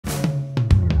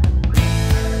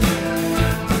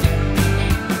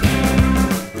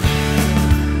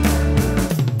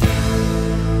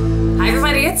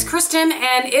Kristin,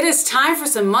 and it is time for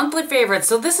some monthly favorites.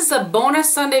 So this is a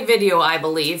bonus Sunday video, I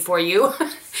believe, for you.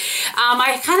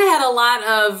 I kind of had a lot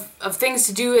of things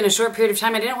to do in a short period of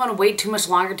time. I didn't want to wait too much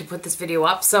longer to put this video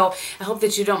up, so I hope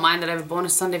that you don't mind that I have a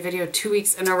bonus Sunday video 2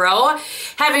 weeks in a row.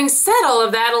 Having said all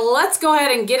of that, let's go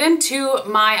ahead and get into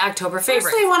my October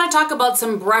favorites. First, I want to talk about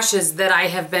some brushes that I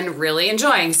have been really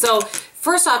enjoying. So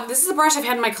first off, this is a brush I've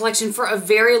had in my collection for a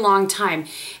very long time,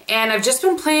 and I've just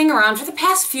been playing around for the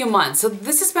past few months. So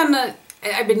this has been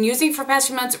I've been using it for the past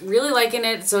few months, really liking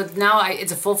it, so now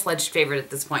it's a full-fledged favorite at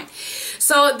this point.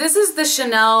 So this is the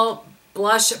Chanel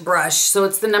blush brush, so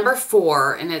it's the number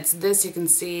 4, and it's this. You can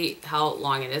see how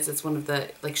long it is. It's one of the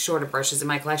like shorter brushes in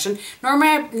my collection.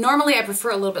 Normally I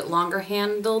prefer a little bit longer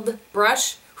handled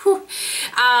brush. But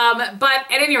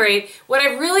at any rate, what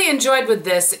I really enjoyed with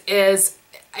this is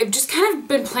I've just kind of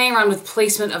been playing around with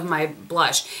placement of my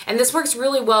blush, and this works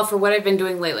really well for what I've been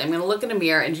doing lately. I'm going to look in a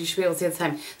mirror and you should be able to see the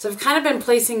time. So I've kind of been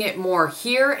placing it more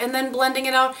here and then blending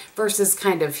it out versus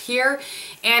kind of here.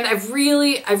 And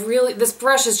this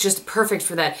brush is just perfect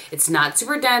for that. It's not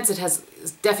super dense. It has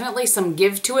definitely some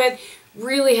give to it.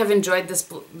 Really have enjoyed this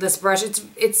brush.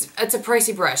 It's a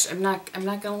pricey brush. I'm not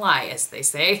gonna lie, as they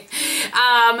say.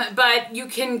 But you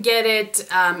can get it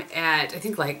at, I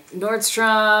think, like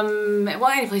Nordstrom, well,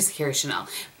 any place that carries Chanel.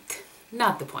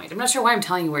 Not the point. I'm not sure why I'm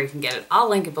telling you where you can get it. I'll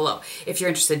link it below if you're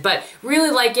interested, but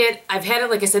really like it. I've had it,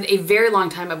 like I said, a very long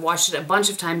time. I've washed it a bunch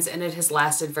of times and it has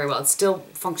lasted very well. It still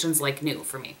functions like new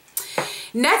for me.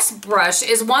 Next brush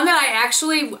is one that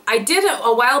I did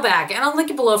a while back, and I'll link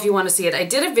it below if you want to see it. I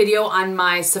did a video on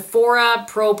my Sephora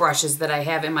Pro brushes that I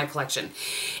have in my collection.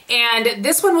 And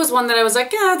this one was one that I was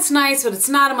like, yeah, it's nice, but it's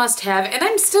not a must-have. And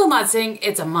I'm still not saying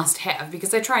it's a must-have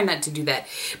because I try not to do that.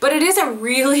 But it is a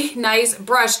really nice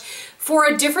brush for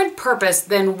a different purpose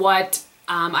than what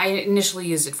I initially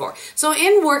used it for. So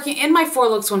in my 4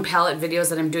 Looks 1 palette videos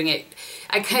that I'm doing it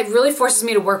really forces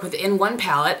me to work within one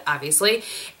palette, obviously,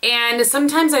 and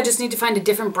sometimes I just need to find a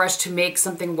different brush to make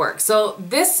something work. So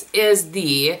this is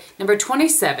the number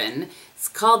 27. It's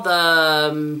called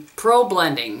the Pro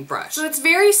Blending brush. So it's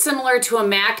very similar to a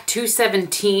MAC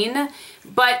 217,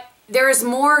 but there is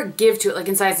more give to it, like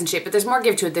in size and shape, but there's more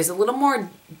give to it. There's a little more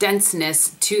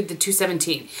denseness to the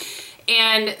 217.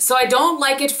 And so I don't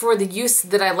like it for the use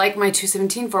that I like my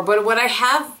 217 for, but what I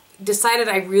have decided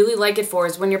I really like it for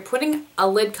is when you're putting a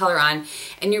lid color on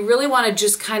and you really want to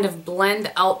just kind of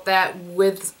blend out that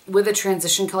with a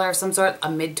transition color of some sort, a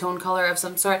mid-tone color of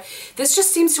some sort. This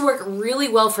just seems to work really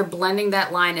well for blending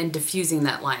that line and diffusing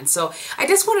that line. So I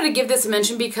just wanted to give this a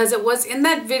mention because it was in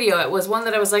that video. It was one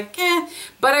that I was like,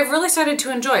 but I've really started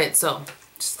to enjoy it, so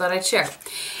just thought I'd share.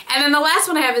 And then the last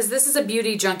one I have is this is a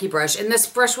Beauty Junkie brush, and this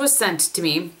brush was sent to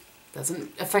me.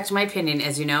 Doesn't affect my opinion,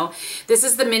 as you know. This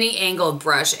is the mini angled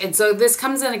brush, and so this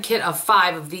comes in a kit of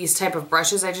 5 of these type of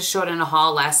brushes. I just showed in a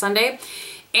haul last Sunday.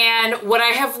 And what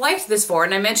I have liked this for,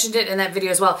 and I mentioned it in that video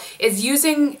as well, is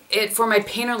using it for my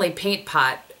Painterly paint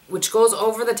pot, which goes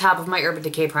over the top of my Urban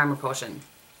Decay Primer Potion.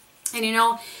 And you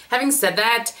know, having said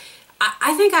that,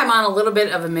 I think I'm on a little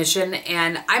bit of a mission,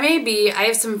 and I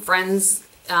have some friends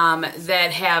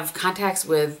that have contacts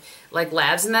with like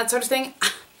labs and that sort of thing.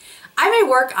 I may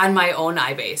work on my own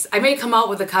eye base. I may come out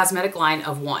with a cosmetic line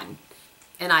of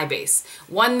an eye base.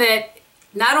 One that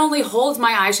not only holds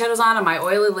my eyeshadows on my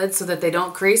oily lids so that they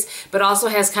don't crease, but also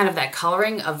has kind of that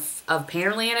coloring of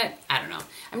Painterly in it. I don't know.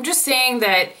 I'm just saying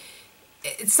that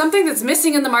it's something that's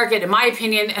missing in the market, in my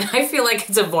opinion, and I feel like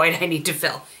it's a void I need to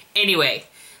fill. Anyway,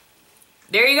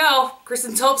 there you go.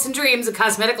 Kristin's Hopes and Dreams, a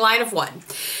cosmetic line of 1.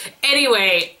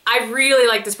 Anyway, I really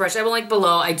like this brush. I will link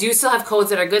below. I do still have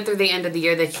codes that are good through the end of the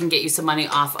year that can get you some money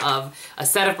off of a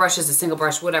set of brushes, a single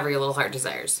brush, whatever your little heart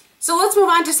desires. So let's move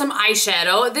on to some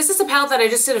eyeshadow. This is a palette that I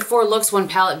just did a 4 Looks 1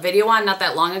 palette video on not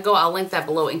that long ago. I'll link that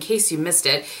below in case you missed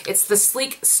it. It's the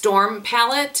Sleek Storm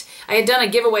palette. I had done a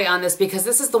giveaway on this because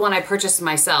this is the one I purchased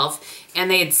myself and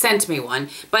they had sent me one.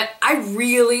 But I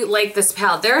really like this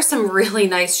palette. There are some really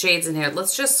nice shades in here.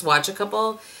 Let's just swatch a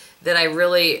couple that I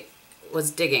really was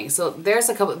digging. So there's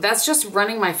a couple. That's just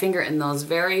running my finger in those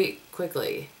very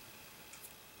quickly.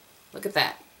 Look at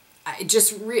that.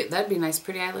 That'd be a nice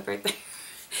pretty eye look right there.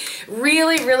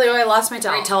 Really, oh, I lost my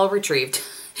towel. Towel retrieved.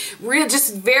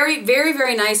 Just very, very,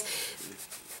 very nice.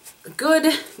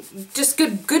 just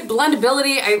good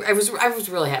blendability. I was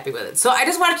really happy with it. So I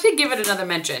just wanted to give it another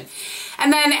mention.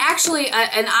 And then actually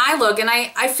an eye look, and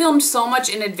I filmed so much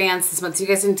in advance this month, so you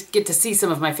guys didn't get to see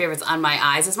some of my favorites on my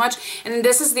eyes as much. And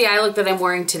this is the eye look that I'm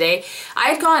wearing today. I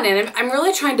had gone in, I'm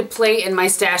really trying to play in my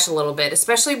stash a little bit,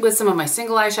 especially with some of my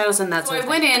single eyeshadows and that sort of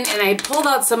thing. So I went in and I pulled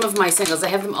out some of my singles. I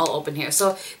have them all open here.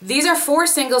 So these are 4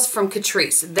 singles from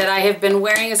Catrice that I have been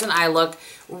wearing as an eye look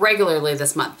regularly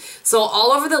this month. So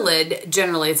all over the lid,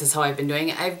 generally this is how I've been doing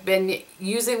it. I've been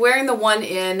wearing the one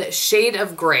in Shade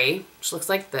of Gray, which looks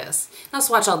like this. I'll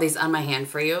swatch all these on my hand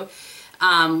for you.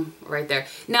 Right there.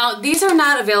 Now these are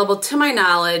not available to my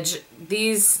knowledge.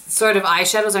 These sort of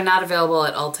eyeshadows are not available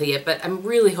at Ulta yet, but I'm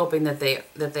really hoping that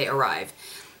they arrive.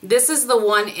 This is the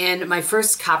one in my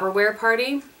first Copperware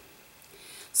party.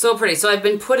 So pretty. So I've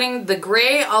been putting the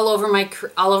gray all over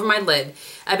my lid.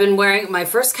 I've been wearing my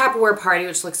first Copperware party,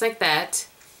 which looks like that,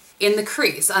 in the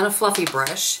crease on a fluffy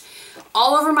brush.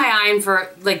 All over my eye, and for,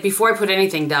 like, before I put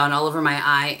anything down, all over my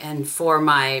eye, and for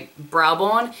my brow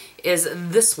bone is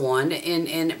this one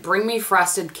in Bring Me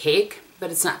Frosted Cake,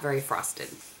 but it's not very frosted.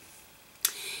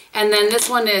 And then this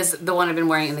one is the one I've been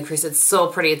wearing in the crease. It's so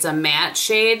pretty. It's a matte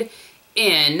shade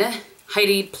in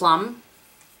Heidi Plum.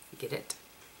 Get it?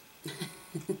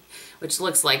 Which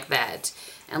looks like that.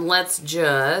 And let's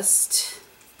just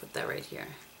put that right here.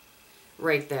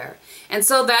 Right there. And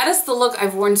so that is the look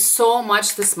I've worn so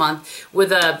much this month, with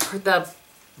the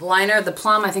liner, the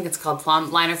Plum, I think it's called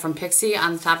Plum, liner from Pixi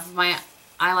on the top of my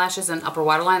eyelashes and upper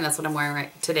waterline. That's what I'm wearing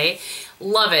right today.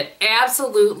 Love it.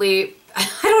 Absolutely.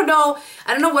 I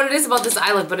don't know what it is about this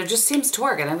eye look, but it just seems to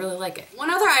work and I really like it. One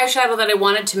other eyeshadow that I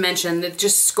wanted to mention that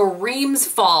just screams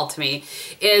fall to me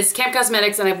is Camp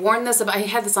Cosmetics, and I've worn this, I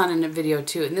had this on in a video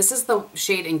too, and this is the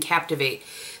shade in Captivate.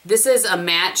 This is a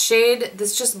matte shade.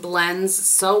 This just blends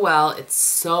so well. It's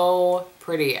so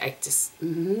pretty. I just,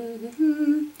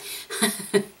 blue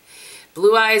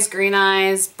eyes, green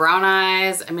eyes, brown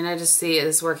eyes. I mean, I just see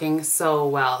it's working so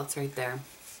well. It's right there.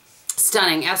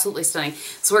 Stunning, absolutely stunning.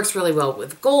 This works really well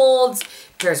with golds,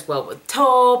 pairs well with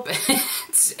taupe.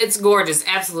 It's gorgeous,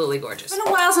 absolutely gorgeous. It's been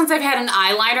a while since I've had an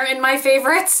eyeliner in my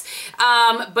favorites,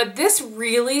 but this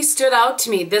really stood out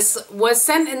to me. This was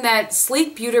sent in that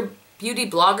Sleek Beauty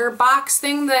blogger box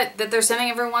thing that they're sending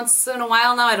every once in a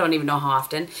while now. I don't even know how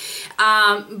often.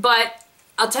 But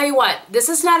I'll tell you what, this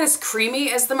is not as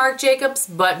creamy as the Marc Jacobs,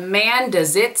 but man,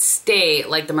 does it stay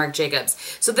like the Marc Jacobs.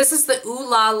 So this is the Ooh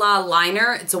La La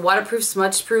liner. It's a waterproof,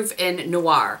 smudge proof in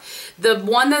Noir. The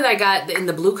one that I got in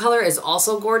the blue color is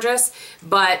also gorgeous,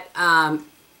 but,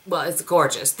 well, it's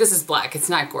gorgeous. This is black. It's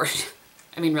not gorgeous.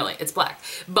 I mean, really, it's black.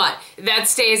 But that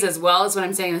stays as well as what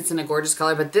I'm saying. It's in a gorgeous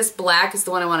color. But this black is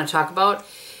the one I want to talk about.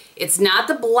 It's not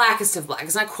the blackest of black.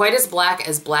 It's not quite as black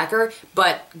as Blacker,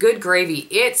 but good gravy.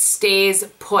 It stays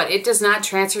put. It does not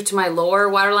transfer to my lower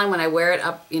waterline when I wear it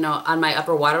up, you know, on my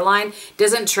upper waterline.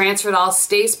 Doesn't transfer at all.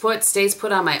 Stays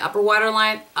put on my upper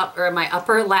waterline, or my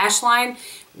upper lash line.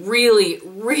 Really,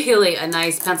 really a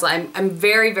nice pencil. I'm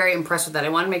very, very impressed with that. I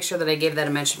want to make sure that I gave that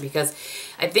a mention because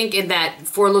I think in that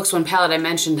 4 Looks 1 palette I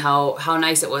mentioned how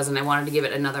nice it was, and I wanted to give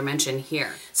it another mention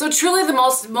here. So truly the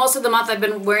most of the month I've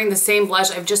been wearing the same blush.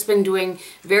 I've just been doing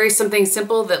something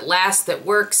simple that lasts, that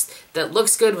works, that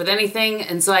looks good with anything,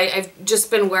 and so I've just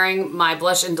been wearing my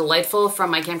blush in Delightful from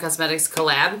my Camp Cosmetics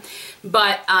collab.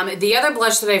 But the other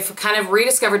blush that I've kind of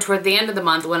rediscovered toward the end of the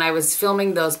month when I was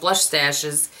filming those blush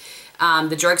stashes,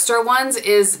 the drugstore ones,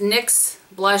 is NYX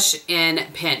Blush in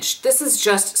Pinched. This is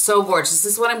just so gorgeous.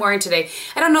 This is what I'm wearing today.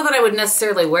 I don't know that I would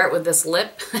necessarily wear it with this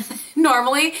lip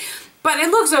normally, but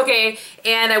it looks okay,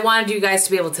 and I wanted you guys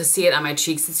to be able to see it on my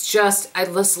cheeks. It's just, I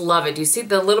just love it. Do you see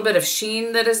the little bit of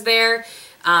sheen that is there?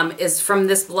 Is from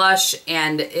this blush,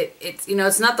 and it's, you know,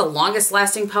 it's not the longest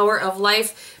lasting Power of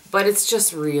Life, but it's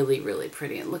just really, really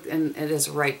pretty. And look, and it is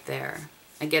right there.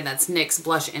 Again, that's NYX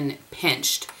Blush in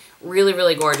Pinched. Really,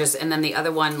 really gorgeous. And then the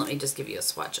other one, let me just give you a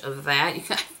swatch of that.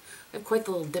 I have quite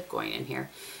the little dip going in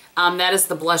here. That is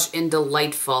the blush in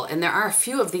Delightful. And there are a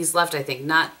few of these left, I think.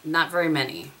 Not very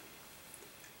many.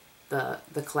 The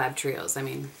collab trios, I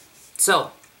mean. So,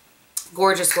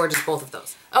 gorgeous, gorgeous, both of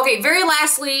those. Okay, very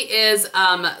lastly is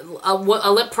a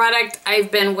lip product. I've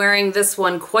been wearing this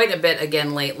one quite a bit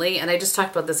again lately, and I just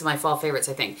talked about this in my fall favorites,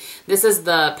 I think. This is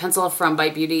the pencil from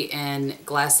Bite Beauty in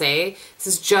Glacé. This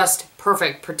is just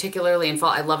perfect, particularly in fall.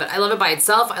 I love it. I love it by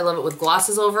itself. I love it with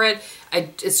glosses over it.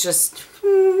 It's just...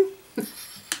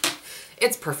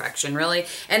 It's perfection, really.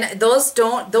 And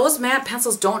those matte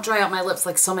pencils don't dry out my lips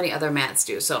like so many other mattes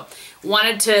do. So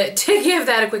wanted to give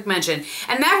that a quick mention.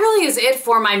 And that really is it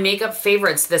for my makeup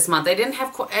favorites this month. I didn't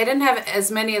have as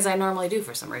many as I normally do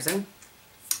for some reason.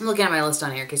 I'm looking at my list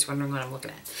on here in case you're wondering what I'm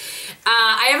looking at.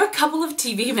 I have a couple of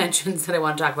TV mentions that I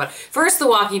want to talk about. First, The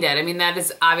Walking Dead. I mean, that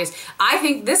is obvious. I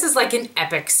think this is like an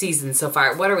epic season so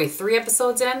far. What are we, 3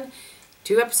 episodes in?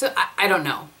 2 episodes? I don't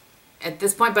know. At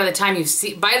this point, by the time you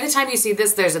see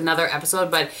this, there's another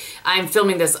episode, but I'm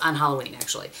filming this on Halloween,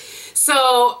 actually.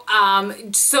 So,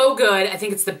 so good. I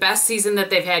think it's the best season that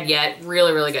they've had yet.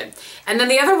 Really, really good. And then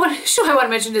the other one show I want to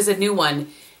mention is a new one.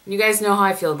 You guys know how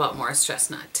I feel about Morris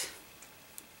Chestnut.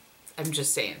 I'm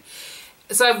just saying.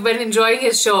 So I've been enjoying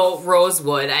his show,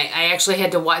 Rosewood. I actually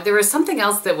had to watch, there was something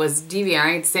else that was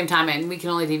DVRing at the same time, and we can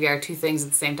only DVR 2 things at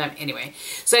the same time anyway.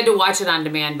 So I had to watch it on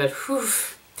demand, but whew,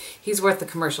 he's worth the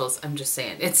commercials. I'm just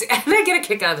saying. And I get a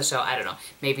kick out of the show. I don't know.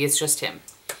 Maybe it's just him.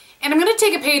 And I'm going to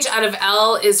take a page out of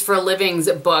L is for a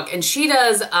Living's book, and she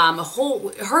does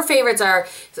her favorites are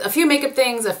a few makeup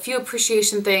things, a few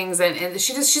appreciation things, and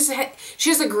she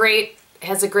has a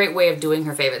great way of doing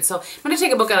her favorites. So I'm going to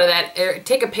take a book out of that, or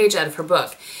take a page out of her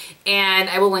book, and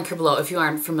I will link her below if you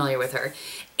aren't familiar with her.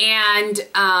 And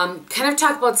kind of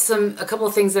talk about a couple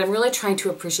of things that I'm really trying to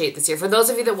appreciate this year. For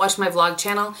those of you that watch my vlog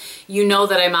channel, you know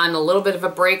that I'm on a little bit of a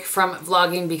break from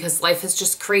vlogging because life is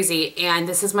just crazy, and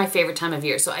this is my favorite time of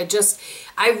year. So I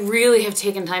really have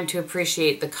taken time to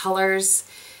appreciate the colors,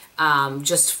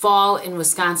 just fall in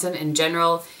Wisconsin in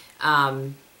general.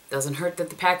 Doesn't hurt that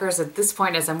the Packers at this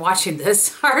point, as I'm watching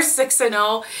this, are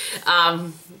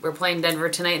 6-0. We're playing Denver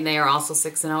tonight, and they are also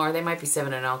 6-0, or they might be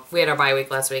 7-0. We had our bye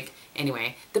week last week.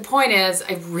 Anyway, the point is,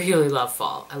 I really love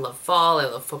fall. I love fall. I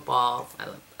love football.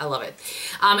 I love it.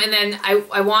 And then I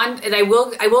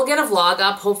will get a vlog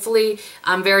up, hopefully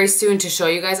very soon, to show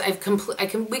you guys.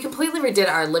 We completely redid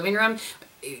our living room.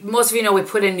 Most of you know we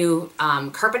put in new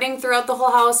carpeting throughout the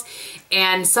whole house,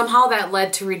 and somehow that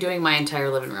led to redoing my entire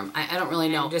living room. I don't really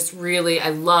know. I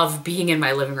love being in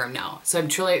my living room now. So I'm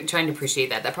truly trying to appreciate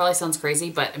that. That probably sounds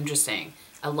crazy, but I'm just saying.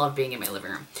 I love being in my living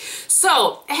room.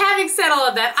 So, having said all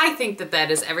of that, I think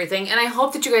that is everything. And I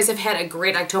hope that you guys have had a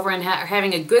great October and are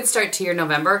having a good start to your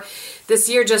November. This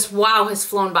year just, wow, has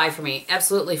flown by for me.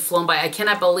 Absolutely flown by. I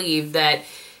cannot believe that,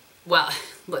 well,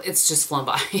 it's just flown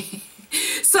by.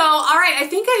 So, all right, I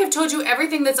think I have told you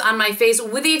everything that's on my face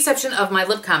with the exception of my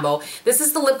lip combo. This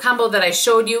is the lip combo that I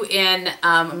showed you in,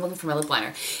 I'm looking for my lip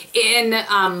liner, in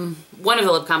one of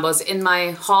the lip combos in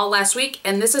my haul last week.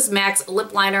 And this is MAC's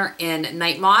lip liner in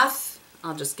Night Moth.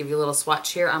 I'll just give you a little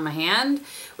swatch here on my hand,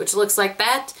 which looks like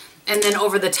that. And then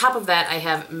over the top of that, I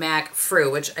have MAC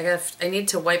Frou, which I need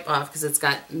to wipe off because it's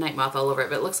got Night Moth all over it,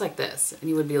 but it looks like this. And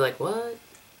you would be like, what?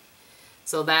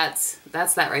 So that's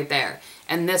that right there.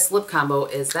 And this lip combo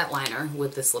is that liner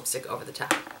with this lipstick over the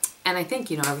top. And I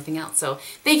think you know everything else. So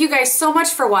thank you guys so much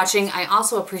for watching. I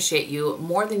also appreciate you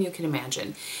more than you can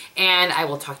imagine. And I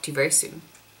will talk to you very soon.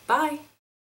 Bye.